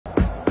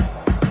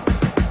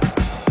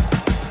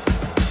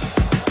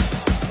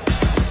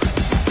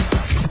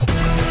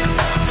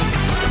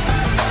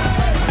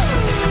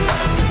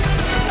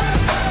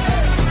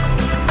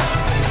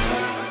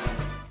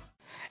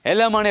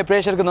Hello, my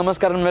pressure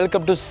namaskaram.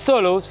 Welcome to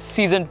Solo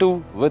Season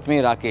 2 with me,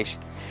 Rakesh.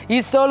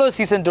 This Solo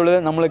Season 2,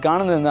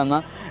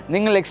 we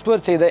will explore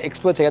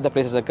the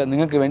places that we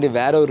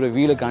will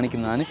reveal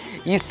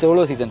this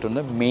Solo Season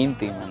 2 main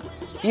theme.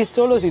 This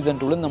Solo Season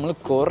 2, we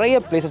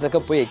will places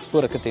that we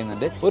explore.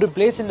 One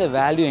place in the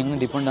value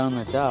depends on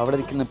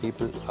the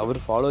people, our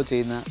follow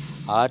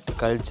art,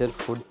 culture,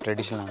 food,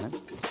 tradition.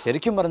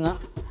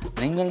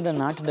 നിങ്ങളുടെ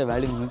നാട്ടിന്റെ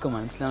value നിങ്ങൾക്ക്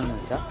മനസ്സിലാവുമെന്ന്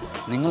വെച്ചാൽ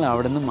നിങ്ങൾ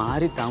അവിടെ നിന്ന്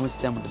മാറി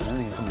താമസിച്ചാൽ മാത്രമേ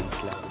നിങ്ങൾക്ക്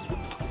മനസ്സിലാവൂ.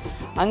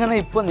 അങ്ങനെ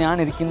ഇപ്പോൾ ഞാൻ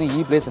ഇരിക്കുന്ന ഈ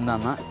പ്ലേസ്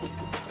എന്താണെന്നാൽ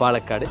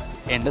പാലക്കാട്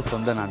എൻ്റെ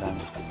സ്വന്തം നാടാണ്.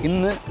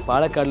 ഇന്ന്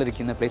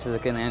പാലക്കാടിലിരിക്കുന്ന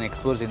പ്ലേസസൊക്കെ ഞാൻ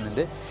എക്സ്പ്ലോർ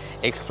ചെയ്യുന്നുണ്ട്.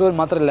 എക്സ്പ്ലോർ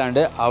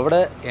മാത്രമല്ലാണ്ട്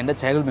അവിടെ എൻ്റെ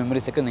ചൈൽഡ്ഹുഡ്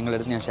മെമ്മറീസൊക്കെ നിങ്ങളുടെ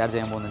അടുത്ത് ഞാൻ ഷെയർ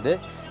ചെയ്യാൻ പോകുന്നുണ്ട്.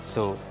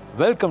 So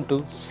welcome to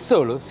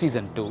solo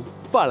season 2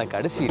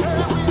 Palakkad series.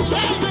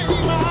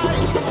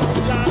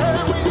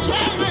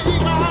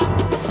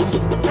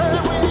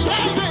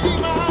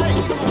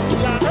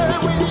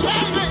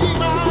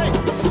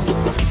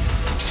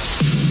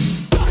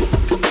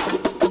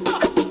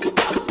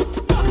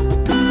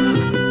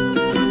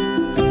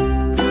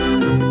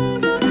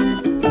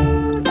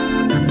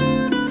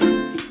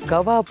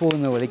 കവാ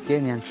പോകുന്ന വഴിക്ക്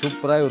ഞാൻ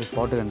സൂപ്പറായ ഒരു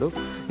സ്പോട്ട് കണ്ടു.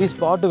 ഈ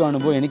സ്പോട്ട്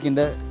കാണുമ്പോൾ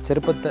എനിക്കെൻ്റെ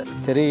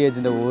ചെറിയ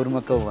ഏജിൻ്റെ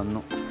ഓർമ്മയൊക്കെ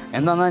വന്നു.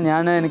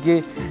 എന്താണെന്നാൽ എനിക്ക്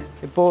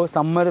ഇപ്പോൾ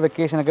സമ്മർ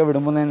വെക്കേഷനൊക്കെ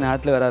വിടുമ്പോൾ ഞാൻ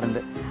നാട്ടിൽ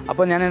വരാറുണ്ട്.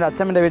 അപ്പോൾ ഞാൻ എൻ്റെ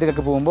അച്ഛമ്മൻ്റെ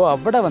വീട്ടിലൊക്കെ പോകുമ്പോൾ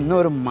അവിടെ വന്ന്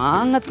ഒരു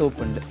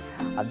മാങ്ങത്തോപ്പുണ്ട്.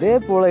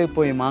 അതേപോലെ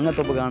ഇപ്പോൾ ഈ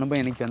മാങ്ങത്തോപ്പ് കാണുമ്പോൾ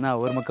എനിക്ക് വന്ന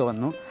ഓർമ്മയൊക്കെ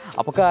വന്നു.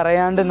 അപ്പോൾ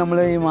അറിയാണ്ട് നമ്മൾ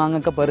ഈ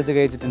മാങ്ങയൊക്കെ പറിച്ച്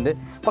കഴിച്ചിട്ടുണ്ട്.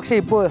 പക്ഷേ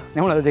ഇപ്പോൾ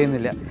നമ്മളത്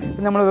ചെയ്യുന്നില്ല.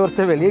 നമ്മൾ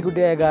കുറച്ച് വലിയ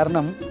കുട്ടിയായ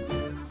കാരണം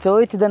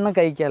ചോദിച്ച് തന്നെ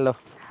കഴിക്കാമല്ലോ.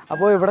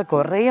 അപ്പോൾ ഇവിടെ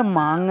കുറേ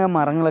മാങ്ങ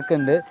മരങ്ങളൊക്കെ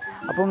ഉണ്ട്.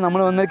 അപ്പം നമ്മൾ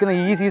വന്നിരിക്കുന്ന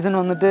ഈ സീസൺ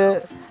വന്നിട്ട്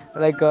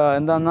ലൈക്ക്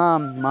എന്താണെന്നാ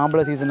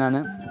മാമ്പഴ സീസണാണ്.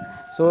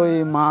 സോ ഈ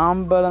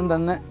മാമ്പഴം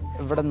തന്നെ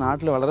ഇവിടെ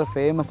നാട്ടിൽ വളരെ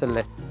ഫേമസ്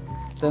അല്ലേ.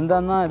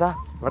 ഇതെന്താണെന്നാ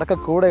ഇവിടെയൊക്കെ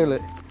കൂടകൾ,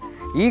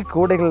 ഈ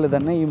കൂടകളിൽ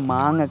തന്നെ ഈ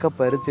മാങ്ങയൊക്കെ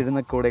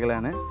പറിച്ചിടുന്ന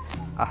കൂടകളാണ്.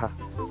 ആഹാ,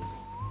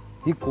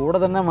 ഈ കൂടെ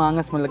തന്നെ മാങ്ങ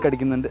സ്മെല്ലൊക്കെ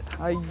അടിക്കുന്നുണ്ട്.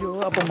 അയ്യോ,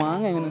 അപ്പോൾ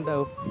മാങ്ങ എങ്ങനെ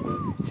ഉണ്ടാവും?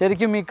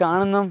 ശരിക്കും ഈ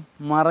കാണുന്ന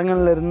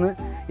മരങ്ങളിലിരുന്ന്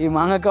ഈ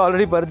മാങ്ങയൊക്കെ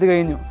ഓൾറെഡി പറിച്ച്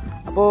കഴിഞ്ഞു.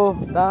 അപ്പോൾ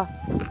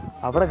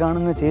അവിടെ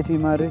കാണുന്ന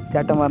ചേച്ചിമാർ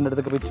ചേട്ടന്മാരുടെ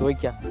അടുത്തൊക്കെ പോയി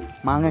ചോദിക്കാം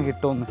മാങ്ങ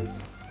കിട്ടുമെന്ന്.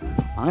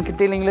 മാങ്ങ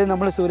കിട്ടിയില്ലെങ്കിൽ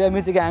നമ്മൾ സൂര്യ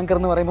മ്യൂസിക് ആങ്കർ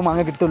എന്ന് പറയുമ്പോൾ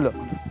മാങ്ങ കിട്ടുമല്ലോ.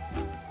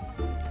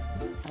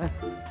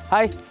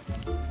 ഹായ്,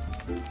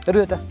 ഒരു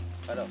ചേട്ടാ.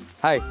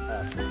 ഹായ്,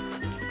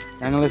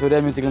 ഞങ്ങൾ സൂര്യ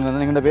മ്യൂസിക്കിൽ നിന്ന്.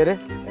 നിങ്ങളുടെ പേര്?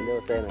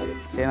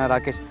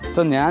 രാകേഷ്. സോ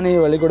ഞാൻ ഈ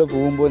വഴിക്കൂടെ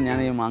പോകുമ്പോൾ ഞാൻ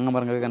ഈ മാങ്ങ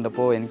മരങ്ങളൊക്കെ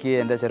കണ്ടപ്പോൾ എനിക്ക്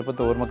എൻ്റെ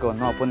ചെറുപ്പത്തെ ഓർമ്മയൊക്കെ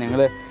വന്നു. അപ്പോൾ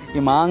ഞങ്ങൾ ഈ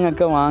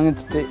മാങ്ങയൊക്കെ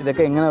വാങ്ങിച്ചിട്ട്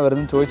ഇതൊക്കെ എങ്ങനെ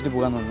വരുന്നു ചോദിച്ചിട്ട്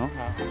പോകാൻ വന്നു.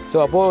 സോ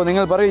അപ്പോൾ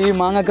നിങ്ങൾ പറയൂ, ഈ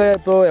മാങ്ങയൊക്കെ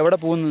ഇപ്പോൾ എവിടെ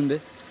പോകുന്നുണ്ട്?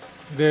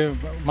 ഇത്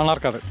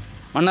Mannarkkad.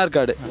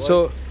 So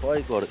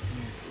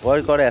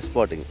Kozhikode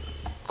exporting.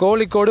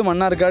 Kozhikode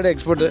Mannarkkad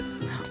export.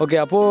 Okay,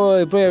 അപ്പോൾ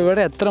ഇപ്പോൾ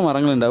ഇവിടെ എത്ര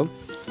മരങ്ങളുണ്ടാവും?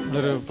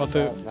 ഒരു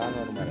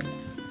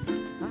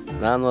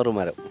 400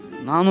 മരം.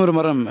 400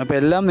 മരം. അപ്പോൾ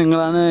എല്ലാം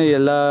നിങ്ങളാണ്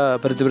എല്ലാ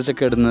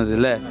പറിച്ചൊക്കെ ഇടുന്നത്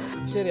അല്ലേ?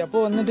 ശരി, അപ്പോൾ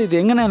വന്നിട്ട് ഇത്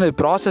എങ്ങനെയാണ്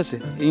പ്രോസസ്സ്?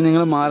 ഈ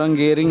നിങ്ങൾ മരം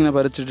കയറി ഇങ്ങനെ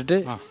പറിച്ചിട്ടിട്ട്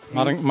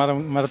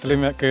മരത്തിൽ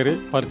കയറി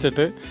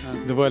പറിച്ചിട്ട്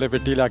ഇതുപോലെ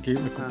പെട്ടിയിലാക്കി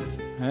വെക്കും.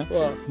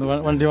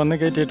 വണ്ടി വന്ന്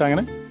കയറ്റിയിട്ട്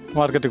അങ്ങനെ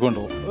മാർക്കറ്റിൽ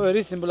കൊണ്ടുപോകും.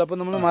 Very simple. അപ്പോൾ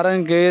നമ്മൾ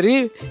മരം കയറി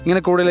ഇങ്ങനെ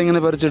കൂടുതൽ ഇങ്ങനെ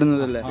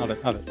പറിച്ചിടുന്നതല്ലേ? അതെ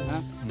അതെ.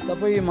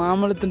 അപ്പോൾ ഈ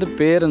മാമ്പഴത്തിൻ്റെ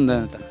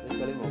പേരെന്താണ്?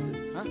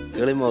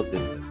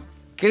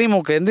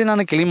 കിളിമൂക്ക്.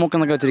 എന്തിനാണ് കിളിമൂക്ക്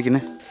എന്നൊക്കെ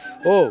വെച്ചിരിക്കുന്നത്?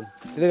 ഓ,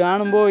 ഇത്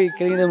കാണുമ്പോൾ ഈ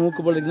കിളിയുടെ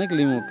മൂക്ക് പൊളിക്കുന്ന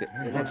കിളിമൂക്ക്.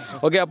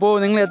 ഓക്കെ, അപ്പോൾ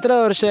നിങ്ങൾ എത്ര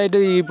വർഷമായിട്ട്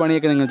ഈ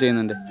പണിയൊക്കെ നിങ്ങൾ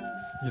ചെയ്യുന്നുണ്ട്?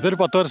 ഇതൊരു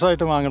 10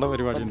 വർഷമായിട്ട് വാങ്ങേണ്ട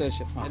പരിപാടി. 10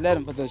 വർഷം.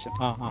 എല്ലാവരും 10 വർഷം.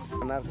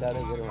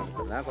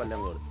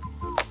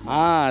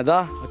 അതാ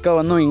ഒക്കെ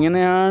വന്നു.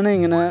 ഇങ്ങനെയാണ്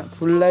ഇങ്ങനെ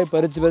ഫുള്ളായി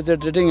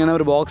പറിച്ചിട്ടിട്ട് ഇങ്ങനെ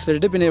ഒരു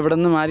ബോക്സിലിട്ട് പിന്നെ ഇവിടെ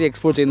നിന്ന് മാറി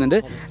എക്സ്പോർട്ട് ചെയ്യുന്നുണ്ട്.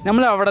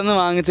 നമ്മൾ അവിടെ നിന്ന്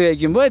വാങ്ങിച്ച്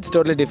കഴിക്കുമ്പോൾ it's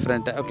totally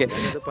different. Okay,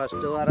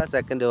 first വാറ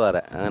second വാറ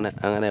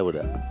അങ്ങനെ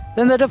വിടുക.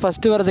 ഇതെന്താ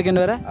ഫസ്റ്റ് വാറ സെക്കൻഡ്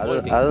വാറ?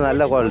 അത്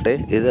നല്ല ക്വാളിറ്റി,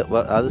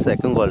 അത്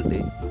സെക്കൻഡ് ക്വാളിറ്റി.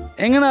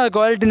 എങ്ങനെ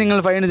ക്വാളിറ്റി നിങ്ങൾ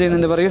ഫൈൻഡ്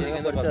ചെയ്യുന്നുണ്ട് പറയൂ?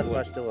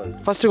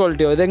 ഫസ്റ്റ്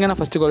ക്വാളിറ്റിയോ? ഇതെങ്ങനെ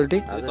ഫസ്റ്റ് ക്വാളിറ്റി?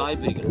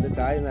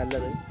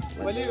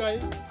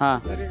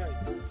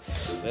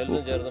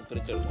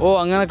 ഓ,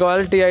 അങ്ങനെ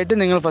ക്വാളിറ്റി ആയിട്ട്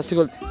നിങ്ങൾ ഫസ്റ്റ്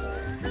ക്വാളിറ്റി.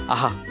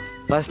 ആഹാ,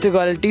 ഫസ്റ്റ്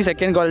ക്വാളിറ്റി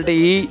സെക്കൻഡ് ക്വാളിറ്റി.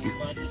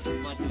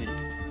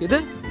 ഇത്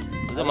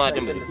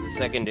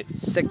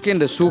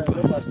സെക്കൻഡ് സൂപ്പർ.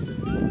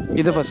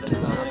 ഇത് ഫസ്റ്റ്.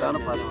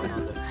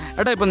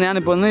 ഏട്ടാ, ഇപ്പം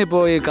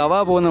ഞാനിപ്പോൾ ഈ കവാ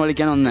പോകുന്ന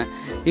വഴിക്കാണ് വന്നത്.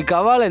 ഈ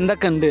കവാൾ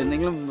എന്തൊക്കെ ഉണ്ട്?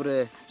 എന്തെങ്കിലും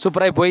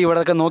സൂപ്പറായി പോയി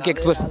ഇവിടെ നോക്കി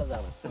എക്സ്പ്രസ്.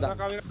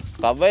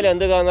 കവയിൽ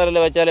എന്ത് കാണാറില്ല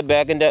വെച്ചാൽ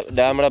ബാക്കിന്റെ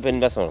ഡാമിയുടെ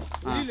പിൻവശമാണ്.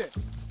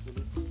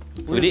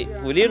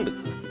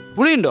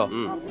 പുളിയുണ്ടോ?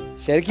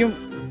 ശരിക്കും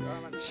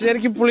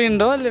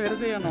പുളിയുണ്ടോ അല്ലേ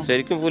വെറുതെ ആണോ?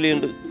 ശരിക്കും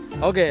പുലിയുണ്ട്.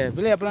 ഓക്കെ,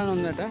 പുലി എപ്പോഴാണ്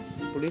വന്നേട്ടാ?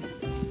 പുളി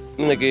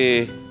ഇന്നേക്ക്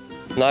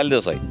 4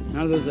 ദിവസമായി.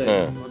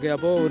 ഓക്കെ,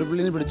 അപ്പോൾ ഒരു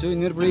പുള്ളിനെ പിടിച്ചു.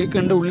 ഇനിയൊരു പുള്ളിയൊക്കെ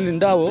ഉണ്ട്. ഉള്ളിൽ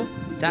ഉണ്ടാവോ?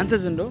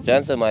 ചാൻസസ് ഉണ്ടോ?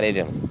 ചാൻസ്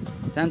മലയിലാണ്.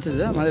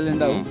 ചാൻസസ്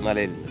മലയിലുണ്ടാവും.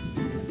 മലയിലുണ്ട്.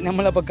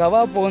 നമ്മളപ്പോൾ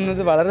കവാ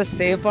പോകുന്നത് വളരെ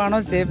സേഫാണോ?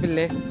 സേഫ്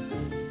ഇല്ലേ?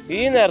 ഈ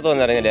നേരത്തെ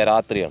വന്ന് ഇറങ്ങില്ലേ?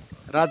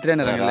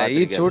 രാത്രിയാണ് ഇറങ്ങില്ല. ഈ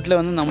ചൂട്ടിൽ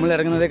വന്ന് നമ്മൾ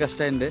ഇറങ്ങുന്നതേ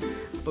കഷ്ടമുണ്ട്.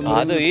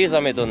 അത് ഈ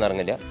സമയത്ത് ഒന്നും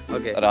ഇറങ്ങില്ല.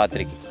 ഓക്കെ,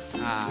 രാത്രിക്ക്.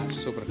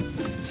 സൂപ്പർ.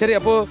 ശരി,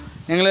 അപ്പോൾ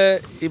ഞങ്ങൾ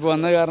ഇപ്പോൾ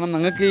വന്ന കാരണം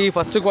നിങ്ങൾക്ക് ഈ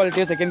ഫസ്റ്റ്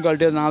ക്വാളിറ്റിയോ സെക്കൻഡ്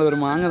ക്വാളിറ്റിയോ നാളെ ഒരു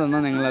മാങ്ങ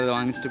തന്നാൽ ഞങ്ങളത്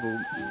വാങ്ങിച്ചിട്ട്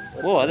പോകും.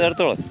 ഓ, അത്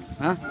എടുത്തോളാം.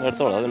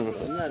 എടുത്തോളൂ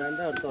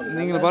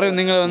നിങ്ങൾ പറയും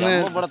നിങ്ങൾ വന്ന്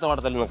ഇവിടെ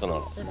തോട്ടത്തിൽ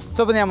നിൽക്കുന്നതാണ്. സോ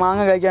അപ്പോൾ ഞാൻ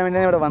മാങ്ങ കഴിക്കാൻ വേണ്ടി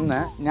ഇവിടെ വന്ന്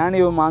ഞാൻ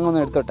ഈ മാങ്ങ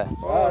ഒന്ന് എടുത്തോട്ടെ.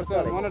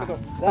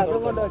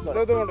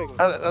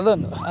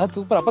 അതുണ്ട് അത്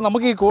സൂപ്പർ. അപ്പം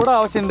നമുക്ക് ഈ കൂടെ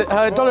ആവശ്യമുണ്ട്.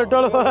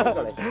 ഇട്ടോളൂ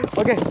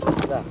ഓക്കെ.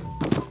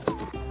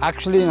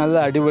 ആക്ച്വലി നല്ല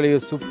അടിപൊളി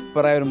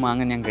സൂപ്പറായ ഒരു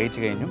മാങ്ങ ഞാൻ കഴിച്ചു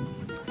കഴിഞ്ഞു.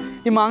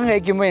 ഈ മാങ്ങ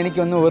കഴിക്കുമ്പോൾ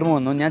എനിക്കൊന്ന് ഓർമ്മ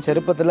വന്നു, ഞാൻ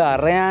ചെറുപ്പത്തിൽ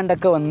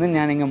അറിയാണ്ടൊക്കെ വന്ന്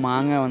ഞാനിങ്ങനെ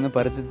മാങ്ങ വന്ന്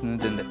പറിച്ച്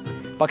തിന്നിട്ടുണ്ട്.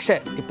 പക്ഷേ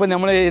ഇപ്പോൾ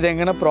നമ്മൾ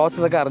ഇതെങ്ങനെ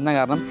പ്രോസസ്സൊക്കെ അറിഞ്ഞ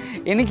കാരണം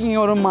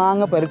എനിക്കിങ്ങനെ ഒരു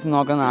മാങ്ങ പറിച്ച്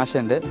നോക്കണമെന്ന്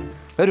ആശയുണ്ട്.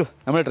 വരൂ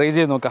നമ്മൾ ട്രൈ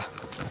ചെയ്ത് നോക്കാം.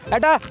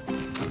 ഏട്ടാ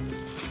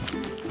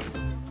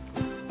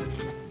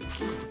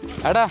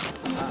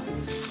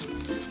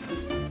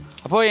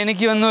അപ്പോൾ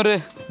എനിക്ക് വന്നൊരു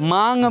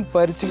മാങ്ങ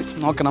പറിച്ച്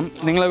നോക്കണം.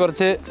 നിങ്ങളെ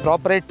കുറച്ച്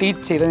പ്രോപ്പറായി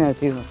ടീച്ച് ചെയ്ത് ഞാൻ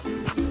ചെയ്യുന്നു.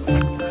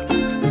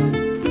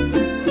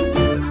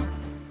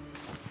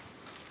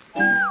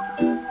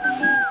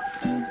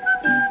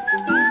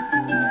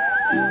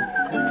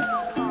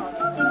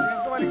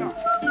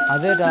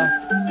 അതേട്ടാ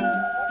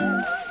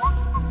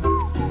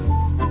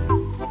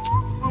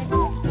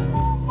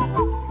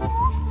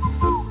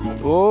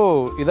ഓ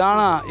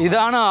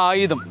ഇതാണ്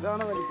ആയുധം,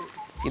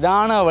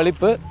 ഇതാണ്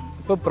വളിപ്പ്.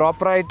 ഇപ്പോൾ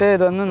പ്രോപ്പറായിട്ട്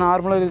ഇതൊന്ന്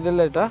നോർമൽ ഒരു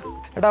ഇതല്ല ഏട്ടാ.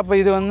 അപ്പോൾ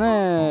ഇത് വന്ന്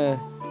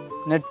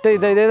നെറ്റ്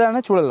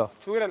ഇതേതാണ് ചൂരൽ.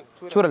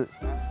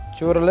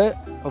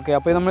 ഓക്കെ.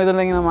 അപ്പോൾ നമ്മൾ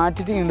ഇതെല്ലാം ഇങ്ങനെ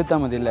മാറ്റിയിട്ട്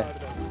എടുത്താൽ മതി അല്ലേ?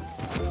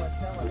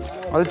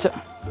 വലിച്ചാൽ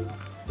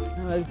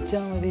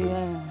മതി.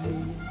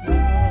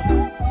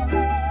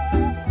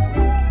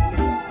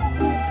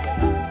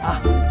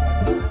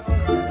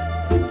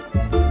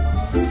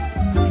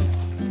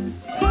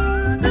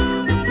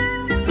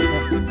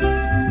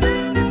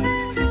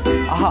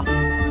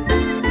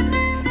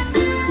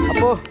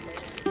 അപ്പോൾ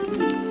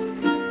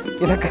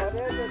ഇതൊക്കെ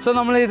സോ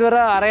നമ്മൾ ഇതുവരെ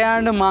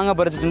അറിയാണ്ട് മാങ്ങ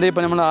പറിച്ചിട്ടുണ്ട്.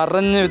 ഇപ്പോൾ നമ്മൾ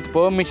അറിഞ്ഞ് വിത്ത്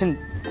പെർമിഷൻ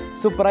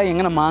സൂപ്പറായി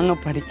എങ്ങനെ മാങ്ങ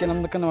പഠിക്കണം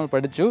എന്നൊക്കെ നമ്മൾ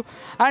പഠിച്ചു.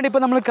 ആൻഡ്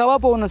ഇപ്പോൾ നമ്മൾ കവ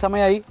പോകുന്ന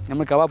സമയമായി.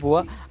 നമ്മൾ കവ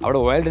പോവുക.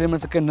 അവിടെ വൈൽഡ്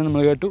അനിമൽസ് ഒക്കെ ഉണ്ടെന്ന്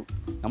നമ്മൾ കേട്ടു.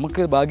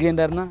 നമുക്ക് ഭാഗ്യം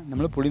ഉണ്ടായിരുന്ന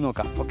നമ്മൾ പുളി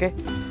നോക്കാം. ഓക്കെ.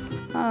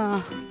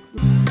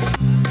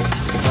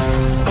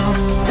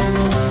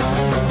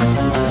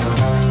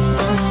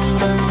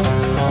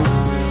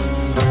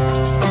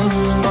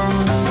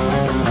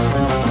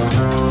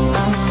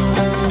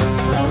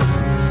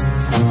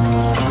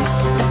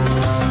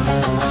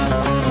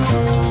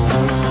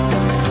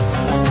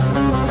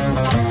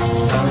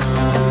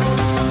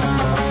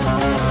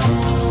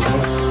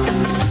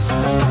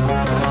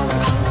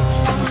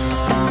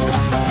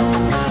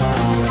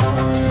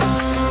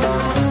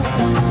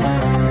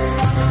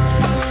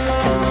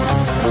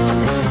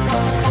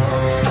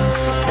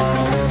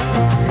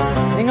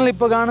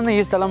 ഇപ്പോൾ കാണുന്ന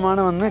ഈ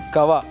സ്ഥലമാണ് വന്ന്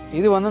കവ.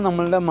 ഇത് വന്ന്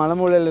നമ്മളുടെ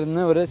മലമുകളിൽ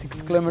നിന്ന് ഒരു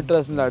 6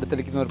 കിലോമീറ്റേഴ്സിൻ്റെ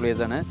അടുത്തിരിക്കുന്ന ഒരു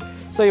പ്ലേസാണ്.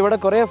 സോ ഇവിടെ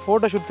കുറേ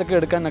ഫോട്ടോഷൂട്ട്സൊക്കെ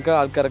എടുക്കാനൊക്കെ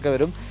ആൾക്കാരൊക്കെ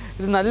വരും.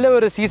 ഇത് നല്ല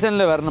ഒരു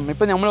സീസണിൽ വരണം.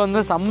 ഇപ്പോൾ നമ്മൾ വന്ന്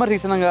സമ്മർ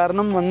സീസൺ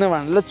കാരണം വന്ന്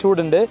നല്ല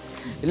ചൂടുണ്ട്.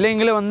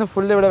 ഇല്ലെങ്കിൽ വന്ന്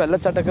ഫുള്ള് ഇവിടെ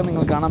വെള്ളച്ചാട്ടമൊക്കെ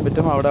നിങ്ങൾ കാണാൻ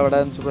പറ്റും അവിടെ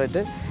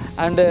സൂപ്പറായിട്ട്.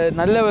 ആൻഡ്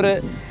നല്ല ഒരു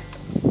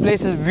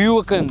പ്ലേസസ് വ്യൂ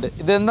ഒക്കെ ഉണ്ട്.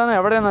 ഇതെന്താണ്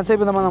എവിടെയാണെന്ന് വെച്ചാൽ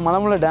ഇപ്പോൾ നമ്മൾ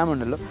മലമുള്ള ഡാം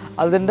ഉണ്ടല്ലോ,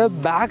 അതിൻ്റെ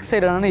ബാക്ക്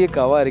സൈഡാണ് ഈ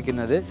കവ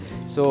ഇരിക്കുന്നത്.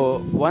 So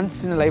once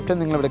in life time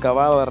നിങ്ങളിവിടെ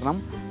കവ വരണം.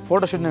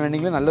 ഫോട്ടോഷൂട്ടിന്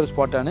വേണമെങ്കിൽ നല്ലൊരു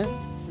സ്പോട്ടാണ്,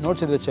 നോട്ട്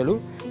ചെയ്ത് വെച്ചാലൂ.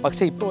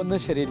 പക്ഷേ ഇപ്പോൾ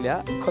വന്നത് ശരിയില്ല,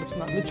 കുറച്ച്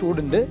നല്ല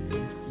ചൂടുണ്ട്.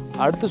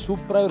 അടുത്ത്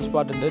സൂപ്പറായ ഒരു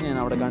സ്പോട്ടുണ്ട്, ഞാൻ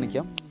അവിടെ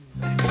കാണിക്കാം.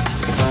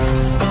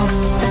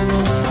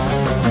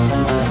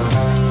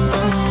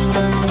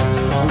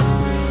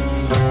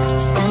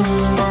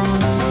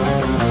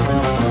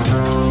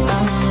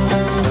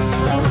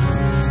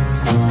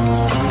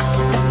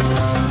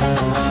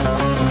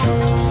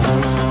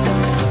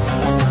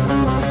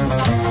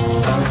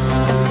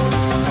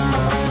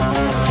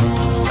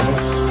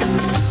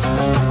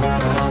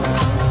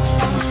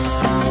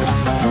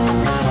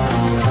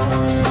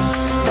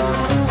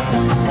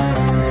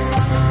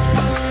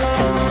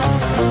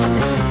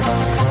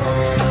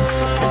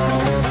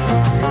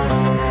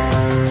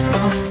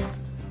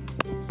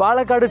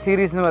 പാലക്കാട്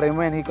സീരീസ് എന്ന്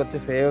പറയുമ്പോൾ എനിക്ക് കുറച്ച്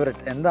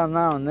ഫേവറേറ്റ്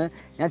എന്താണെന്നാ വന്ന്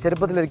ഞാൻ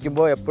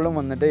ചെറുപ്പത്തിലിരിക്കുമ്പോൾ എപ്പോഴും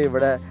വന്നിട്ട്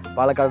ഇവിടെ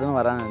പാലക്കാട് നിന്ന്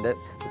വരാനുണ്ട്.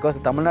 ബിക്കോസ്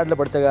തമിഴ്നാട്ടിൽ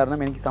പഠിച്ച കാരണം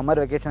എനിക്ക് സമ്മർ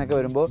വെക്കേഷനൊക്കെ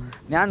വരുമ്പോൾ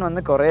ഞാൻ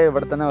വന്ന് കുറേ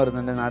ഇവിടെ തന്നെ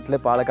വരുന്നുണ്ട്. നാട്ടിൽ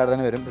പാലക്കാട്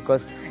തന്നെ വരും.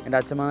 ബിക്കോസ് എൻ്റെ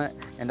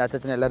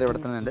അച്ഛൻ എല്ലാവരും ഇവിടെ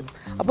തന്നെ ഉണ്ട്.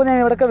 അപ്പോൾ ഞാൻ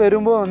ഇവിടെയൊക്കെ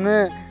വരുമ്പോൾ ഒന്ന്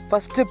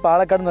ഫസ്റ്റ്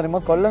പാലക്കാട് എന്ന്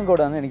പറയുമ്പോൾ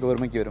കൊല്ലംകോടാണ് എനിക്ക്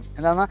ഓർമ്മയ്ക്ക് വരും.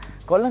 എന്താണെന്നാൽ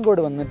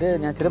കൊല്ലംകോട് വന്നിട്ട്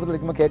ഞാൻ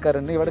ചെറുപ്പത്തിലിരിക്കുമ്പോൾ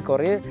കേൾക്കാറുണ്ട് ഇവിടെ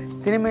കുറേ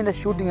സിനിമേൻ്റെ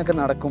ഷൂട്ടിംഗ് ഒക്കെ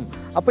നടക്കും.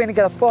 അപ്പോൾ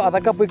എനിക്കപ്പോൾ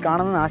അതൊക്കെ പോയി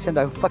കാണുന്ന ആശ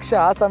ഉണ്ടാകും. പക്ഷേ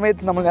ആ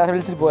സമയത്ത് നമ്മൾ ആരെ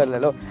വിളിച്ചിട്ട്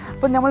പോയല്ലോ.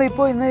 അപ്പോൾ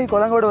നമ്മളിപ്പോൾ ഇന്ന് ഈ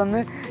കൊല്ലംകോട് വന്ന്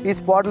ഈ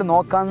സ്പോട്ടിൽ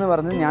നോക്കാമെന്ന്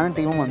പറഞ്ഞ് ഞാനും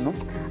ടീമും വന്നു.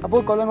 അപ്പോൾ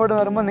കൊല്ലംകോട്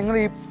വരുമ്പോൾ നിങ്ങൾ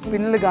ഈ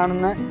പിന്നിൽ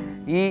കാണുന്ന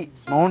ഈ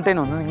മൗണ്ടൈൻ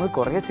ഒന്ന് നിങ്ങൾ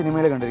കുറേ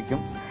സിനിമയിൽ കണ്ടിരിക്കും.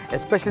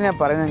 എസ്പെഷ്യലി ഞാൻ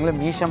പറയുന്നത് നിങ്ങൾ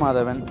മീശ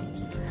മാധവൻ,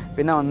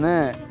 പിന്നെ വന്ന്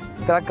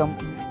തിളക്കം,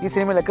 ഈ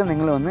സിനിമയിലൊക്കെ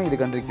നിങ്ങൾ വന്ന് ഇത്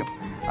കണ്ടിരിക്കും.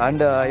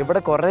 ആൻഡ് ഇവിടെ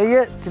കുറേ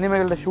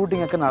സിനിമകളുടെ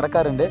ഷൂട്ടിംഗ് ഒക്കെ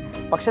നടക്കാറുണ്ട്.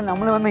 പക്ഷെ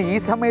നമ്മൾ വന്ന് ഈ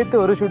സമയത്ത്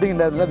ഒരു ഷൂട്ടിംഗ്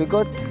ഉണ്ടായിരുന്നില്ല.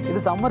 ബിക്കോസ് ഇത്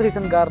സമ്മർ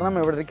സീസൺ കാരണം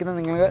ഇവിടെ ഇരിക്കുന്നത്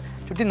നിങ്ങൾ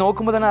ചുറ്റി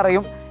നോക്കുമ്പോൾ തന്നെ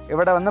അറിയും.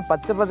 ഇവിടെ വന്ന്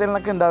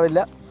പച്ചപ്പച്ചകളൊക്കെ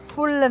ഉണ്ടാവില്ല.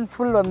 ഫുൾ ആൻഡ്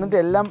ഫുൾ വന്നിട്ട്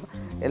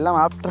എല്ലാം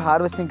ആഫ്റ്റർ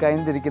ഹാർവെസ്റ്റിംഗ്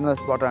കഴിഞ്ഞിരിക്കുന്ന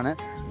സ്പോട്ടാണ്.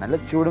 നല്ല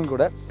ചൂടും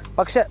കൂടെ.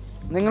 പക്ഷേ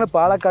നിങ്ങൾ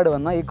പാലക്കാട്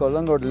വന്നാൽ ഈ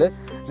കൊല്ലംകോട്ടിൽ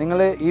നിങ്ങൾ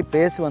ഈ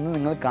പ്ലേസ് വന്ന്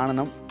നിങ്ങൾ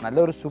കാണണം.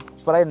 നല്ലൊരു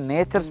സൂപ്പറായ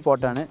നേച്ചർ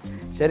സ്പോട്ടാണ്.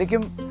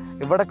 ശരിക്കും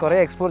ഇവിടെ കുറേ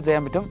എക്സ്പ്ലോർ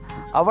ചെയ്യാൻ പറ്റും.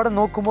 അവിടെ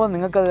നോക്കുമ്പോൾ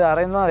നിങ്ങൾക്കത്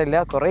അറിയുന്നതറിയില്ല,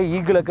 കുറേ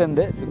ഈഗിളൊക്കെ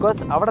ഉണ്ട്.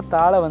 ബിക്കോസ് അവിടെ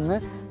താഴെ വന്ന്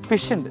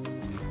ഫിഷ് ഉണ്ട്.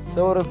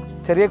 സോ ഒരു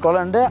ചെറിയ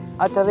കുളമുണ്ട്,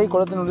 ആ ചെറിയ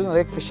കുളത്തിനുള്ളിൽ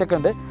നിറയെ ഫിഷൊക്കെ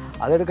ഉണ്ട്.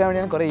 അതെടുക്കാൻ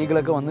വേണ്ടിയാണ് കുറേ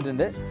ഈഗിളൊക്കെ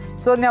വന്നിട്ടുണ്ട്.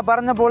 സോ ഞാൻ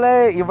പറഞ്ഞ പോലെ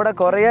ഇവിടെ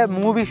കുറേ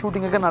മൂവി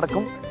ഷൂട്ടിങ്ങൊക്കെ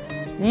നടക്കും.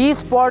 ഈ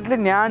സ്പോട്ടിൽ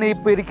ഞാൻ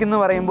ഇപ്പോൾ ഇരിക്കുന്നു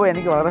പറയുമ്പോൾ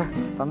എനിക്ക് വളരെ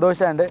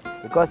സന്തോഷമുണ്ട്.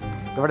 ബിക്കോസ്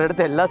ഇവിടെ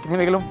എടുത്ത എല്ലാ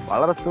സിനിമകളും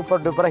വളരെ സൂപ്പർ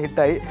ഡൂപ്പറായി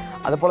ഹിറ്റായി.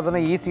 അതുപോലെ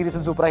തന്നെ ഈ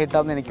സീരീസും സൂപ്പറായി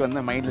ഹിറ്റാവുമെന്ന് എനിക്ക്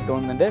വന്ന് മൈൻഡിൽ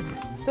തോന്നുന്നുണ്ട്.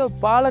 സോ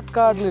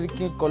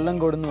പാലക്കാടിലിരിക്കും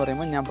കൊല്ലംകോട് എന്ന്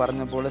പറയുമ്പോൾ ഞാൻ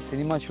പറഞ്ഞ പോലെ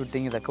സിനിമ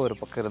ഷൂട്ടിങ് ഇതൊക്കെ ഒരു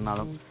പക്കം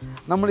ഇരുന്നാലും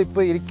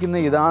നമ്മളിപ്പോൾ ഇരിക്കുന്ന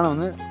ഇതാണ്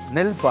ഒന്ന്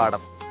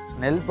നെൽപ്പാടം.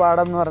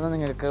 നെൽപ്പാടം എന്ന് പറഞ്ഞാൽ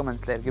നിങ്ങൾക്ക്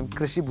മനസ്സിലായിരിക്കും,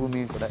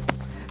 കൃഷിഭൂമിയും കൂടെ.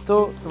 സോ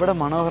ഇവിടെ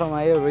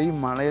മനോഹരമായ ഈ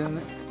മലയിൽ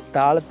നിന്ന്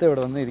താളത്ത്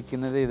ഇവിടെ വന്ന്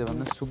ഇരിക്കുന്നത് ഇത്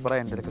വന്ന്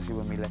സൂപ്പറായിട്ടുണ്ട്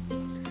കൃഷിഭൂമിയിൽ.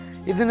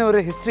 ഇതിന്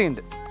ഒരു ഹിസ്റ്ററി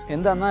ഉണ്ട്.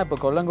 എന്താണെന്നാൽ ഇപ്പോൾ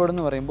കൊല്ലംകോട്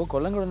എന്ന് പറയുമ്പോൾ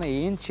കൊല്ലംകോടിന്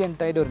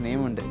ഏൻഷ്യൻ്റായിട്ട് ഒരു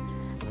നെയിമുണ്ട്,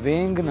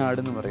 വേങ്ക് നാട്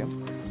എന്ന് പറയും.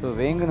 സോ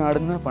വേങ്ക്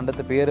നാടെന്ന്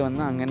പണ്ടത്തെ പേര്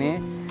വന്ന് അങ്ങനെ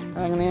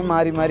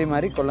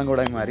മാറി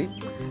കൊല്ലംകോടായി മാറി.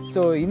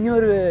 സോ ഇനി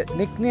ഒരു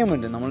നിക് നെയിം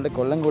ഉണ്ട് നമ്മളുടെ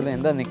കൊല്ലംകോടിന്.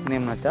 എന്താ നിക്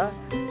നെയിം എന്ന് വെച്ചാൽ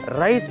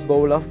റൈസ്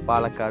ബൗൾ ഓഫ്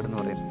പാലക്കാട് എന്ന്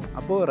പറയും.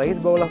 അപ്പോൾ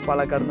റൈസ് ബൗൾ ഓഫ്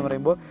പാലക്കാട് എന്ന്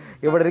പറയുമ്പോൾ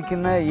ഇവിടെ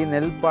ഇരിക്കുന്ന ഈ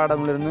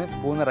നെൽപ്പാടങ്ങളിലിരുന്ന്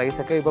പോകുന്ന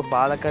റൈസൊക്കെ ഇപ്പോൾ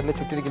പാലക്കാടിൽ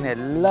ചുറ്റിരിക്കുന്ന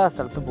എല്ലാ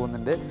സ്ഥലത്തും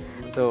പോകുന്നുണ്ട്.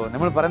 സോ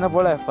നമ്മൾ പറയുന്ന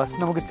പോലെ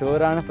ഫസ്റ്റ് നമുക്ക്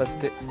ചോറാണ്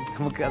ഫസ്റ്റ്.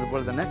 നമുക്ക്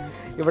അതുപോലെ തന്നെ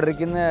ഇവിടെ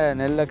ഇരിക്കുന്ന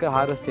നെല്ലൊക്കെ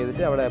ഹാർവെസ്റ്റ്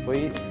ചെയ്തിട്ട് അവിടെ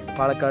പോയി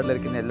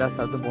പാലക്കാടിലിരിക്കുന്ന എല്ലാ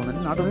സ്ഥലത്തും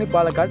പോകുന്നുണ്ട്. നോട്ട് ഓൺലി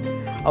പാലക്കാട്,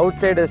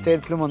 ഔട്ട്സൈഡ്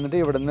സ്റ്റേറ്റ്സിലും വന്നിട്ട്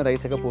ഇവിടെ നിന്ന്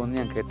റൈസൊക്കെ പോകുന്നത്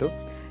ഞാൻ കേട്ടു.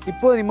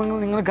 ഇപ്പോൾ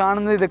നിങ്ങൾ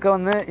കാണുന്നത് ഇതൊക്കെ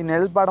വന്ന് ഈ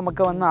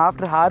നെൽപ്പാടമൊക്കെ വന്ന്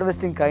ആഫ്റ്റർ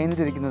ഹാർവെസ്റ്റിംഗ്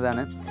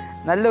കഴിഞ്ഞിട്ടിരിക്കുന്നതാണ്.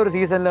 നല്ലൊരു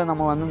സീസണിൽ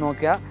നമ്മൾ വന്ന്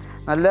നോക്കിയാൽ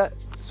നല്ല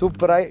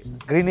സൂപ്പറായി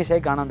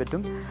ഗ്രീനിഷായി കാണാൻ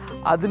പറ്റും.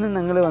 അതിന്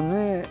നിങ്ങൾ വന്ന്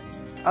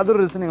അതൊരു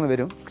ദിവസം നിങ്ങൾ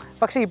വരും.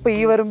 പക്ഷേ ഇപ്പോൾ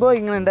ഈ വരുമ്പോൾ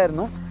ഇങ്ങനെ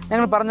ഉണ്ടായിരുന്നു.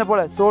 ഞങ്ങൾ പറഞ്ഞ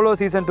പോലെ സോളോ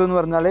സീസൺ 2 എന്ന്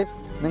പറഞ്ഞാൽ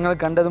നിങ്ങൾ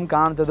കണ്ടതും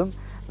കാണാത്തതും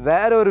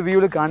വേറെ ഒരു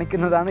വ്യൂവിൽ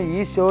കാണിക്കുന്നതാണ്.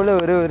 ഈ ഷോയിൽ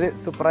ഒരു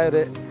സൂപ്പറായ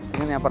ഒരു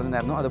ഇങ്ങനെ ഞാൻ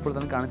പറഞ്ഞിട്ടുണ്ടായിരുന്നു, അതുപോലെ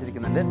തന്നെ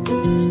കാണിച്ചിരിക്കുന്നുണ്ട്.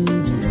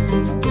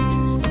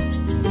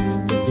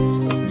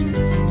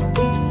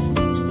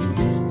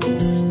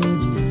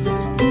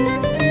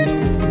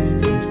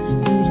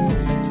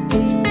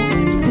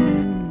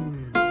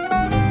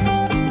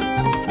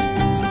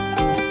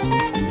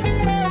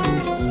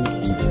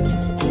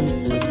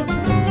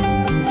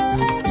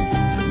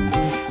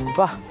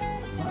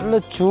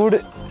 നല്ല ചൂട്,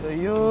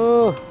 അയ്യോ.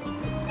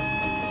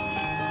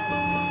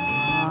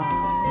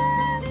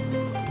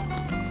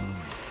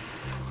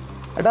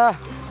 എടാ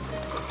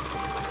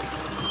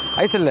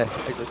ഐസല്ലേ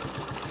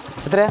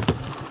എത്രയാ?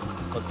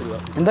 10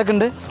 രൂപ. എന്തൊക്കെ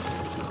ഉണ്ട്?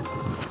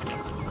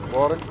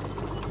 Orange,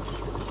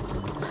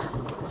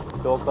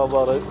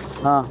 chocobar.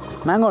 ആ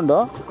മാംഗോ ഉണ്ടോ?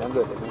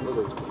 മാംഗോ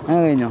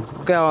കഴിഞ്ഞോ?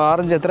 ഓക്കെ.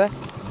 ഓറഞ്ച് എത്ര?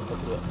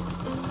 10 രൂപ.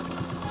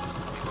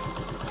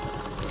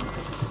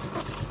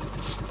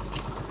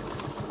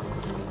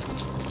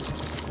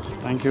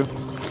 Thank you.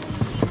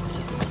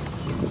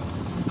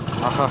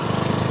 ആഹാ,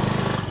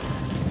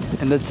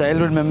 എൻ്റെ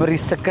ചൈൽഡ്ഹുഡ്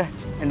മെമ്മറീസൊക്കെ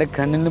എൻ്റെ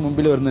കണ്ണിൻ്റെ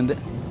മുമ്പിൽ വരുന്നുണ്ട്.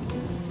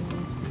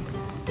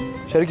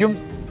 ശരിക്കും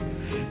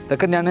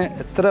ഇതൊക്കെ ഞാൻ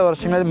എത്ര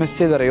വർഷങ്ങളിൽ മിസ്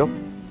ചെയ്തറിയോ.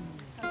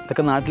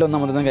 ഇതൊക്കെ നാട്ടിൽ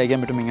വന്നാൽ മൊത്തം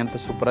കഴിക്കാൻ പറ്റും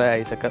ഇങ്ങനത്തെ സൂപ്പറായ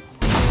ഐസൊക്കെ.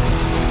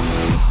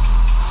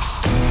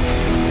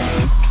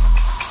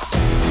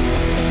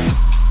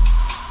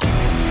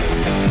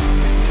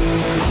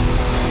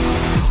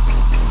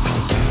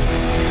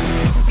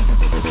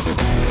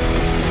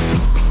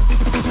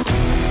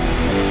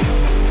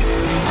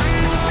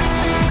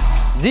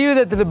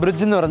 ജീവിതത്തിൽ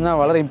ബ്രിഡ്ജ് എന്ന് പറഞ്ഞാൽ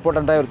വളരെ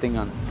ഇമ്പോർട്ടൻ്റായ ഒരു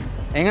തിങ്ങാണ്.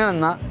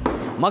 എങ്ങനെയെന്നാൽ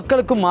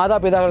മക്കൾക്കും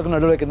മാതാപിതാക്കൾക്കും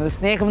നടുവ് വയ്ക്കുന്നത്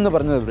സ്നേഹം എന്ന്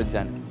പറഞ്ഞത്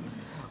ബ്രിഡ്ജാണ്.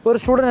 ഒരു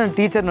സ്റ്റുഡൻ്റ് ആൻഡ്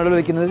ടീച്ചർ നടുവ്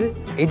വയ്ക്കുന്നത്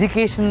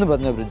എഡ്യൂക്കേഷൻ എന്ന്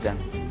പറഞ്ഞ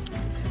ബ്രിഡ്ജാണ്.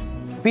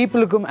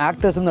 പീപ്പിൾക്കും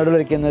ആക്ടേഴ്സും നടുവ്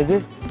വയ്ക്കുന്നത്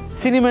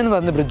സിനിമ എന്ന്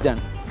പറഞ്ഞ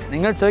ബ്രിഡ്ജാണ്.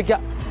 നിങ്ങൾ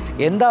ചോദിക്കാം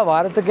എന്താ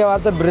വാരത്തൊക്കെ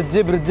വാർത്ത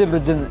ബ്രിഡ്ജ്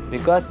എന്ന്.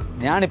 ബിക്കോസ്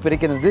ഞാനിപ്പോൾ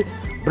ഇരിക്കുന്നത്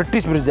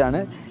ബ്രിട്ടീഷ്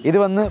ബ്രിഡ്ജാണ്. ഇത്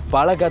വന്ന്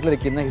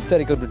പാലക്കാട്ടിലിരിക്കുന്ന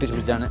ഹിസ്റ്റോറിക്കൽ ബ്രിട്ടീഷ്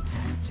ബ്രിഡ്ജാണ്.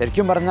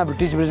 ശരിക്കും പറഞ്ഞാൽ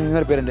ബ്രിട്ടീഷ് ബ്രിഡ്ജിന്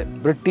ഇന്നൊരു പേരുണ്ട്,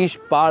 ബ്രിട്ടീഷ്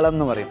പാളം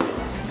എന്ന് പറയും.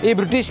 ഈ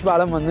ബ്രിട്ടീഷ്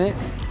പാളം വന്ന്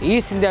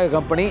ഈസ്റ്റ് ഇന്ത്യ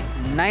കമ്പനി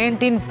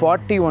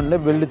 1941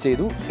 ബിൽഡ്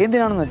ചെയ്തു.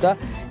 എന്തിനാണെന്ന് വെച്ചാൽ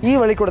ഈ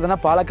വഴി കൂടെ തന്നെ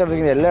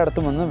പാലക്കാടിരിക്കുന്ന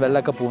എല്ലായിടത്തും വന്ന്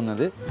വെള്ളമൊക്കെ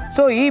പോകുന്നത്.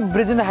 സോ ഈ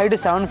ബ്രിഡ്ജിൻ്റെ ഹൈറ്റ്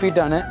 7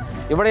 ഫീറ്റാണ്.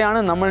 ഇവിടെയാണ്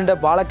നമ്മളുടെ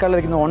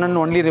പാലക്കാടിലിരിക്കുന്ന one and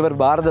only river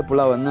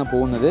Bharathapuzha വന്ന്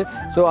പോകുന്നത്.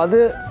 സോ അത്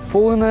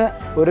പോകുന്ന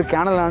ഒരു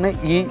കാനലാണ്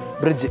ഈ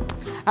ബ്രിഡ്ജ്.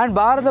 ആൻഡ്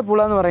ഭാരതപ്പുഴ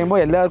എന്ന്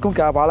പറയുമ്പോൾ എല്ലാവർക്കും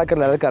പാലക്കാടിൽ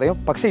എല്ലാവർക്കും അറിയാം.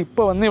 പക്ഷേ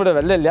ഇപ്പോൾ വന്ന് ഇവിടെ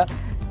വെള്ളമില്ല.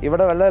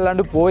 ഇവിടെ വെള്ളം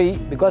ഇല്ലാണ്ട് പോയി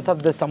because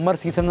of the summer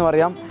season എന്ന്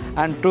പറയാം,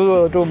 and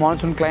to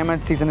monsoon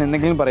climate season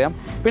എന്തെങ്കിലും പറയാം.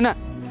 പിന്നെ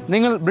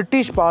നിങ്ങൾ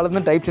ബ്രിട്ടീഷ്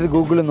പാളെന്ന് ടൈപ്പ് ചെയ്ത്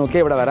ഗൂഗിളിൽ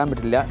നോക്കിയാൽ ഇവിടെ വരാൻ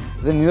പറ്റില്ല.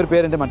 ഇത് ന്യൂർ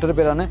പേരിൻ്റെ മറ്റൊരു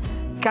പേരാണ്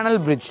കനൽ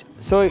ബ്രിഡ്ജ്.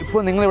 സോ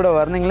ഇപ്പോൾ നിങ്ങളിവിടെ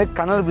വരണമെങ്കിൽ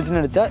കനൽ ബ്രിഡ്ജിന്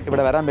അടിച്ചാൽ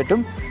ഇവിടെ വരാൻ പറ്റും.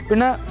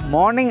 പിന്നെ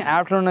മോർണിംഗ്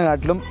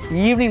ആഫ്റ്റർനൂണിനെക്കാട്ടിലും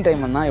ഈവനിങ് ടൈം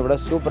വന്നാൽ ഇവിടെ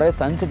സൂപ്പറായി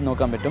സൺസെറ്റ്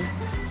നോക്കാൻ പറ്റും.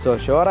 സോ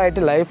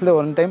ഷുവറായിട്ട് ലൈഫിൽ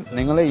വൺ ടൈം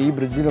നിങ്ങൾ ഈ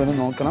ബ്രിഡ്ജിൽ വന്ന്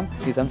നോക്കണം,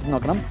 ഈ സൺസെറ്റ്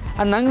നോക്കണം.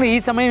 ആൻഡ് ഞങ്ങൾ ഈ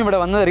സമയം ഇവിടെ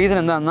വന്ന റീസൺ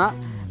എന്താണെന്നാൽ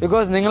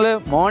ബിക്കോസ് നിങ്ങൾ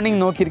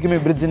മോർണിംഗ് നോക്കിയിരിക്കും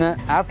ഈ ബ്രിഡ്ജിന്,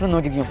 ആഫ്റ്റർനൂൺ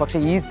നോക്കിയിരിക്കും. പക്ഷേ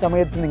ഈ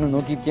സമയത്ത് നിങ്ങൾ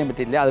നോക്കിയിരിക്കാൻ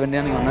പറ്റില്ല.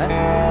 അതുവേണ്ടിയാണ് നിങ്ങൾ വന്നത്.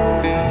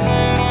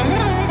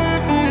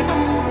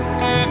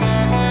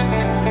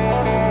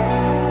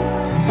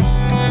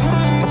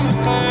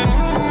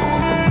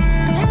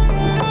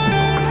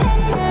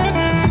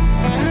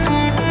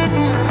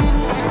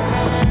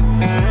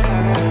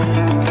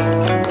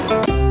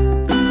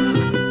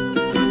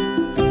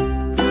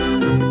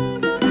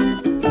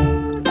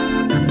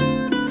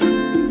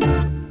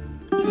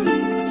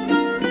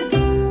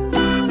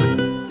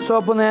 സോ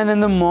അപ്പോൾ ഞാൻ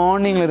ഇന്ന്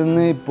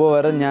മോർണിംഗിലിരുന്ന് ഇപ്പോൾ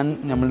വരെ ഞാൻ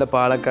നമ്മളുടെ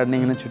പാലക്കാടിനെ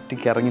ഇങ്ങനെ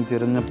ചുറ്റിക്കിറങ്ങി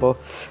തിരിഞ്ഞപ്പോൾ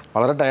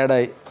വളരെ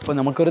ടയർഡായി. അപ്പോൾ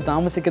നമുക്കൊരു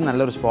താമസിക്കാൻ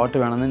നല്ലൊരു സ്പോട്ട്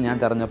വേണമെന്ന് ഞാൻ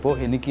തിരഞ്ഞപ്പോൾ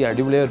എനിക്ക്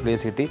അടിപൊളിയായ ഒരു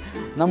പ്ലേസ് കിട്ടി.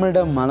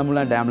 നമ്മളുടെ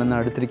മലമ്പുഴ ഡാമിൽ നിന്ന്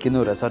അടുത്തിരിക്കുന്ന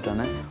ഒരു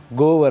റിസോർട്ടാണ്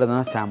ഗോവർദ്ധന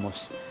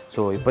സാമോസ്.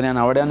 സോ ഇപ്പോൾ ഞാൻ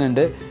അവിടെയാണ്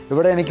ഉണ്ട്.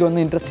 ഇവിടെ എനിക്ക്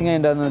ഒന്ന് ഇൻട്രസ്റ്റിംഗ്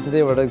ആയിട്ടുണ്ടാകുന്നത് വെച്ചാൽ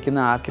ഇവിടെ ഇരിക്കുന്ന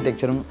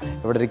ആർക്കിടെക്ചറും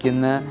ഇവിടെ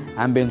ഇരിക്കുന്ന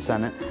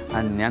ആംബിയൻസാണ്.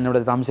 ആൻഡ് ഞാൻ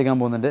ഇവിടെ താമസിക്കാൻ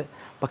പോകുന്നുണ്ട്.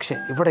 പക്ഷേ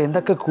ഇവിടെ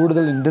എന്തൊക്കെ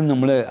കൂടുതൽ ഉണ്ടെന്ന്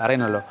നമ്മൾ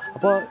അറിയണമല്ലോ.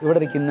 അപ്പോൾ ഇവിടെ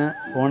ഇരിക്കുന്ന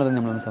ഓണറിന്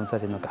നമ്മളൊന്ന്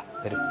സംസാരിച്ച് നോക്കാം.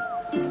 വരും.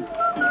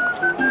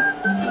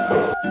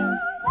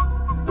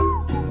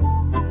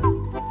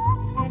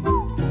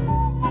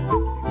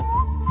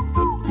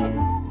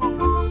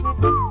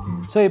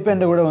 സോ ഇപ്പോൾ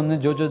എൻ്റെ കൂടെ വന്ന്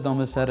Jojo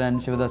Thomas sir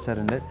and Sivadas sir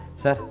ഉണ്ട്.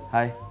 Sir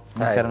hi.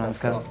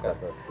 നമസ്കാരം.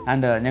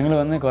 ആൻഡ് ഞങ്ങൾ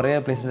വന്ന് കുറേ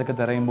പ്ലേസസൊക്കെ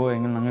തിരയുമ്പോൾ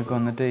ഞങ്ങൾക്ക്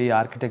വന്നിട്ട് ഈ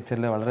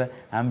ആർക്കിടെക്ചറിൽ വളരെ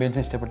ആംബിയൻസ്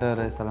ഇഷ്ടപ്പെട്ട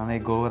ഒരു സ്ഥലമാണ്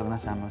ഈ ഗോവർദ്ധന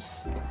സാമോസ്.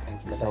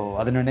 സോ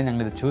അതിനുവേണ്ടി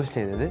ഞങ്ങളിത് ചൂസ്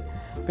ചെയ്തത്.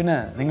 പിന്നെ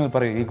നിങ്ങൾ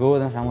പറയൂ, ഈ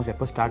ഗോവർദ്ധന സാമോസ്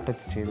എപ്പോൾ സ്റ്റാർട്ട്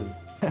ചെയ്തത്?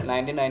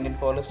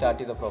 1994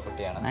 സ്റ്റാർട്ട് ചെയ്ത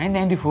പ്രോപ്പർട്ടിയാണ്.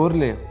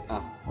 1994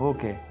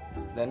 ഓക്കെ.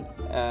 ദെൻ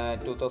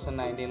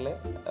 2019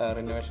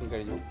 റിനോവേഷൻ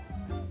കഴിഞ്ഞു.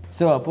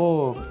 സോ അപ്പോൾ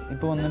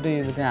ഇപ്പോൾ വന്നിട്ട്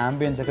ഇതിൻ്റെ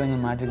ആംബിയൻസ് ഒക്കെ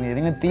നിങ്ങൾ മാറ്റി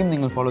ഏതെങ്കിലും തീം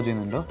നിങ്ങൾ ഫോളോ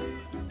ചെയ്യുന്നുണ്ടോ?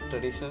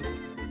 ട്രഡീഷണൽ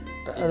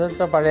അതെന്ന്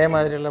വെച്ചാൽ പഴയ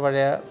മാതിരിയുള്ള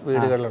പഴയ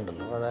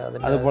വീടുകളുണ്ടല്ലോ,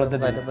 അതുപോലത്തെ.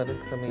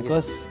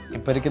 ബിക്കോസ്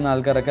ഇപ്പോൾ ഇരിക്കുന്ന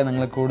ആൾക്കാരൊക്കെ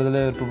നിങ്ങൾ കൂടുതൽ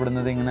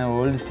ഇഷ്ടപ്പെടുന്നത് ഇങ്ങനെ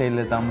ഓൾഡ്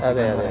സ്റ്റൈലിൽ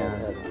താമസിക്കുന്നത്.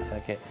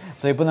 ഓക്കെ.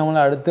 സോ ഇപ്പോൾ നമ്മൾ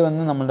അടുത്ത്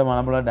വന്ന് നമ്മളുടെ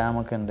മലമ്പുഴ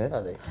ഡാമൊക്കെ ഉണ്ട്.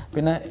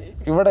 പിന്നെ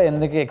ഇവിടെ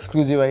എന്തൊക്കെ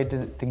എക്സ്ക്ലൂസീവായിട്ട്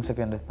തിങ്സ്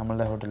ഒക്കെ ഉണ്ട്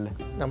നമ്മളുടെ ഹോട്ടലിൽ?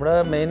 നമ്മുടെ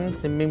മെയിൻ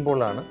സ്വിമ്മിംഗ്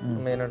പൂളാണ്.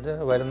 മെയിനായിട്ട്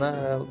വരുന്ന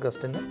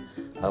ഗസ്റ്റിന്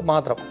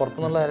മാത്രം,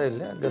 പുറത്തുനിന്നുള്ള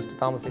ആരുമില്ല. ഗസ്റ്റ്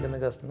താമസിക്കുന്ന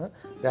ഗസ്റ്റിന്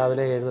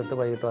രാവിലെ 7 തൊട്ട്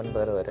വൈകിട്ട്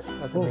 9 വരെ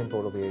ആ സ്വിമ്മിംഗ്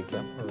പൂൾ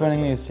ഉപയോഗിക്കാം. ഇപ്പോൾ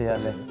വേണമെങ്കിൽ യൂസ് ചെയ്യാം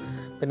അല്ലേ?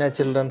 പിന്നെ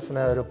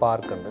ചിൽഡ്രൻസിന് ഒരു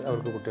പാർക്കുണ്ട്,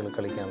 അവർക്ക് കുട്ടികൾ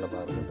കളിക്കാനുള്ള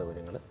പാർക്ക്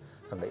സൗകര്യങ്ങൾ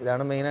ഉണ്ട്.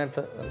 ഇതാണ്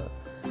മെയിനായിട്ട്.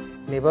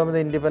 ഇനിയിപ്പം ഇത്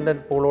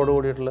ഇൻഡിപെൻഡൻറ്റ് പൂളോട്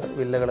കൂടിയിട്ടുള്ള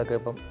വില്ലകളൊക്കെ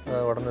ഇപ്പം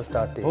ഉടനെ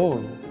സ്റ്റാർട്ട്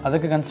ചെയ്യും.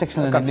 അതൊക്കെ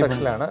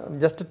കൺസ്ട്രക്ഷനിലാണ്.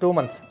 ജസ്റ്റ് 2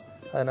 months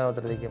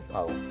അതിനകത്തേക്കും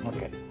ആവും.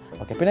 Okay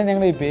okay. പിന്നെ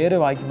ഞങ്ങൾ ഈ പേര്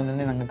വായിക്കുമ്പോൾ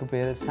തന്നെ ഞങ്ങൾക്ക്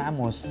പേര്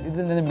സാമോസ്,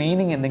 ഇതിൻ്റെ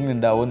മീനിങ് എന്തെങ്കിലും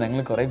ഉണ്ടാവും? ഞങ്ങൾ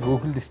കുറേ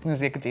ഗൂഗിൾ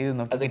ഡിക്ഷണറി ഒക്കെ ചെയ്ത്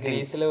നോക്കി. അത്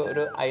ഗ്രീസിലെ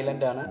ഒരു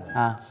ഐലൻഡാണ്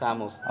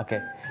Samos. Okay.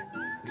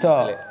 So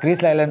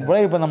Greece island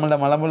പോലെ ഇപ്പോൾ നമ്മുടെ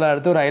മലമ്പുഴ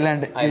അടുത്തൊരു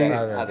ഐലാൻഡ്.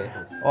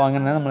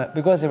 അങ്ങനെ നമ്മൾ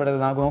ബിക്കോസ് ഇവിടെ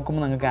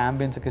നോക്കുമ്പോൾ നിങ്ങൾക്ക്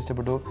ആംബിയൻസ് ഒക്കെ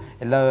ഇഷ്ടപ്പെട്ടു.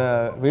 എല്ലാ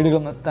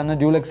വീടുകളും തന്നെ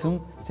ഡ്യൂലക്സും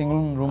സിംഗിൾ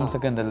റൂംസ്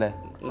ഒക്കെ ഉണ്ടല്ലേ?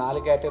 4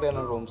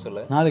 കാറ്റഗറിയാണ് റൂംസ്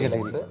ഉള്ളത്. 4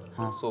 category: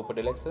 super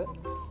deluxe,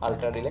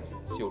 ultra deluxe,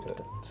 suit.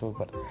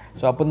 Super.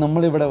 So അപ്പോൾ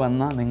നമ്മളിവിടെ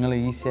വന്നാൽ നിങ്ങൾ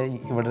ഈസിയായി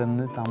ഇവിടെ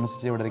നിന്ന്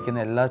താമസിച്ച് ഇവിടെ ഇരിക്കുന്ന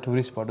എല്ലാ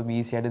ടൂറിസ്റ്റ് സ്പോട്ടും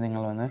ഈസിയായിട്ട്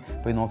നിങ്ങൾ വന്ന്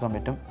പോയി നോക്കാൻ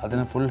പറ്റും.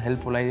 അതിന് ഫുൾ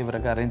ഹെൽപ്ഫുള്ളായി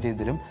ഇവരൊക്കെ അറേഞ്ച്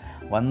ചെയ്ത് തരും.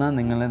 വന്നാൽ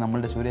നിങ്ങൾ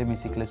നമ്മളുടെ സൂര്യ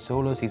മ്യൂസിക്കിലെ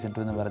സോളോ സീസൺ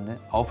 2 എന്ന് പറഞ്ഞ്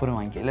ഓഫർ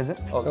വാങ്ങിക്കുക അല്ലേ സർ?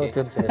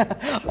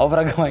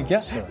 ഓഫറൊക്കെ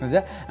വാങ്ങിക്കുക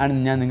എന്നുവെച്ചാൽ ആണ്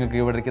ഞാൻ നിങ്ങൾക്ക്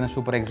ഇവിടെ ഇരിക്കുന്ന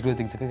സൂപ്പർ എക്സ്ക്ലൂസീവ്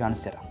തിങ്സ് ഒക്കെ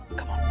കാണിച്ചു തരാം.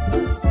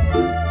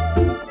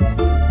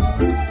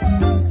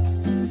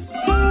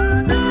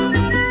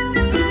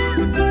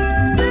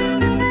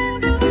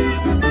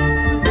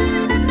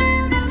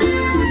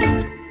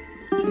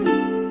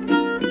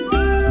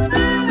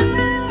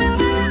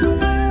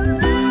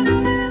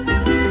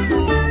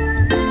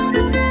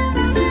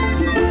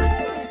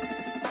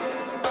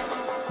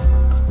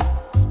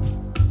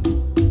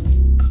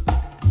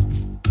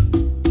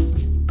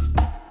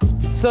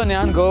 സോ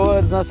ഞാൻ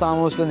ഗോവർദ്ധന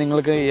സാമോസിൽ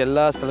നിങ്ങൾക്ക്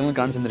എല്ലാ സ്ഥലങ്ങളും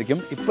കാണിച്ചു തന്നിരിക്കും.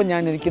 ഇപ്പം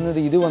ഞാൻ ഇരിക്കുന്നത്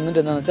ഇത് വന്നിട്ട്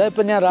എന്താണെന്ന് വെച്ചാൽ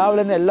ഇപ്പം ഞാൻ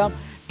രാവിലെ തന്നെ എല്ലാം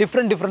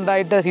ഡിഫറെൻ്റ്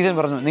ആയിട്ട് സീസൺ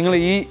പറഞ്ഞു. നിങ്ങൾ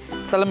ഈ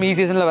സ്ഥലം ഈ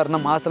സീസണിൽ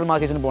വരണം, ആ സ്ഥലം ആ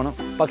സീസണിൽ പോകണം.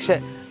 പക്ഷേ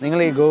നിങ്ങൾ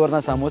ഈ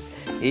ഗോവർദ്ധന സാമോസ്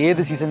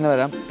ഏത് സീസണിൽ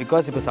വരാം.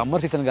 ബിക്കോസ് ഇപ്പോൾ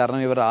സമ്മർ സീസൺ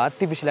കാരണം ഇവർ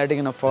ആർട്ടിഫിഷ്യലായിട്ട്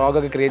ഇങ്ങനെ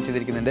ഫോഗൊക്കെ ക്രിയേറ്റ്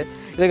ചെയ്തിരിക്കുന്നുണ്ട്.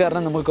 ഇത്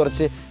കാരണം നമുക്ക്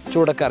കുറച്ച്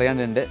ചൂടൊക്കെ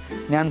അറിയാണ്ടുണ്ട്.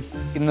 ഞാൻ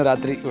ഇന്ന്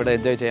രാത്രി ഇവിടെ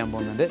എൻജോയ് ചെയ്യാൻ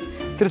പോകുന്നുണ്ട്.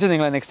 തിരിച്ച്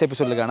നിങ്ങളെ നെക്സ്റ്റ്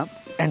എപ്പിസോഡിൽ കാണാം.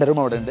 എൻ്റെ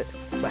റൂം അവിടെ ഉണ്ട്.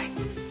 ബൈ.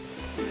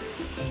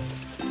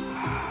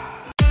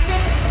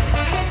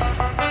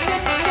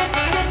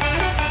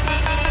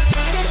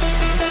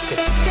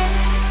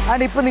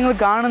 ആൻഡ് ഇപ്പം നിങ്ങൾ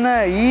കാണുന്ന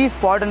ഈ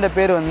സ്പോട്ടിൻ്റെ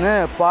പേര് വന്ന്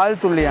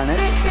പാൽത്തുള്ളിയാണ്.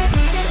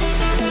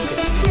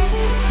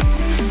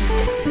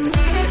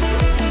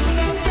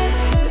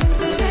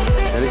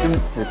 ശരിക്കും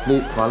ഇഡ്ഡലി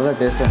വളരെ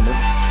ടേസ്റ്റ് ഉണ്ട്.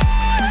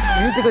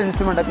 മ്യൂസിക്കൽ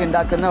ഇൻസ്ട്രുമെൻ്റ് ഒക്കെ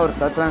ഉണ്ടാക്കുന്ന ഒരു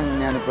സ്ഥലത്താണ്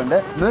ഞാനിപ്പോൾ ഉണ്ട്.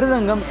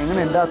 മൃദംഗം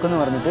എങ്ങനെ ഉണ്ടാക്കുമെന്ന്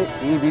പറഞ്ഞിട്ട്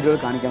ഈ വീഡിയോയിൽ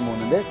കാണിക്കാൻ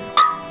പോകുന്നുണ്ട്.